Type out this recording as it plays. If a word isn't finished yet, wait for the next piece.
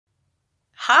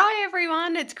Hi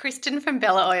everyone, it's Kristen from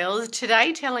Bella Oils.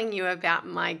 Today telling you about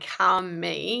my Calm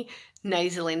Me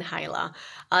nasal inhaler.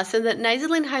 So that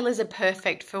nasal inhalers are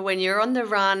perfect for when you're on the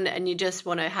run and you just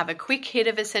want to have a quick hit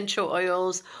of essential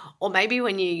oils, or maybe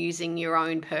when you're using your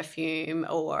own perfume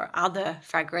or other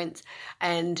fragrance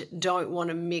and don't want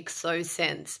to mix those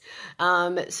scents.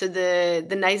 So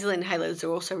the nasal inhalers are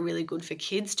also really good for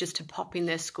kids just to pop in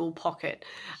their school pocket.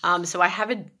 So I have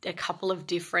a couple of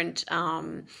different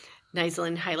nasal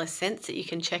inhaler scents that you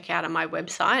can check out on my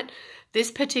website. This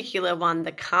particular one,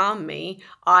 the Calm Me,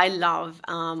 I love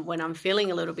when I'm feeling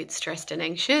a little bit stressed and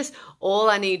anxious. All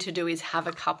I need to do is have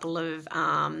a couple of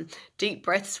deep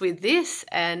breaths with this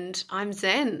and I'm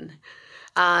zen.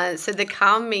 So the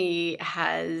Calm Me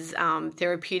has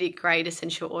therapeutic grade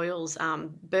essential oils,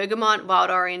 bergamot,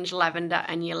 wild orange, lavender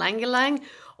and ylang ylang.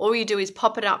 All you do is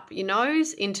pop it up your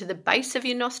nose into the base of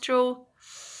your nostril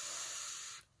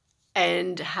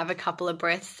and have a couple of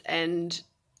breaths, and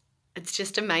it's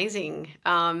just amazing.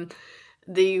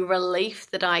 The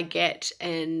relief that I get,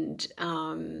 and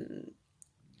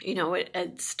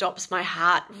it stops my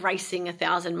heart racing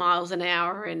 1,000 miles an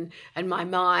hour and my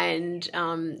mind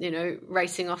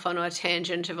racing off on a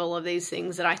tangent of all of these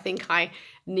things that I think I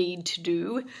need to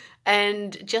do,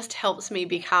 and just helps me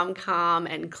become calm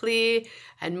and clear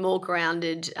and more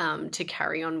grounded to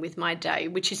carry on with my day,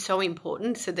 which is so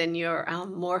important. So then you're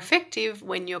more effective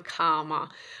when you're calmer.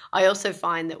 I also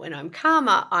find that when I'm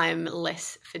calmer, I'm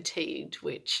less fatigued,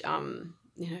 which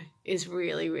is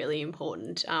really, really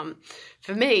important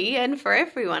for me and for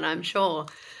everyone, I'm sure.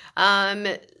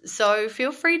 So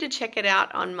feel free to check it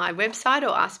out on my website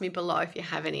or ask me below if you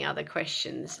have any other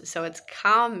questions. So it's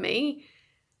Calm Me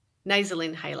Nasal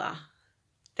Inhaler.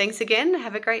 Thanks again.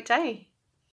 Have a great day.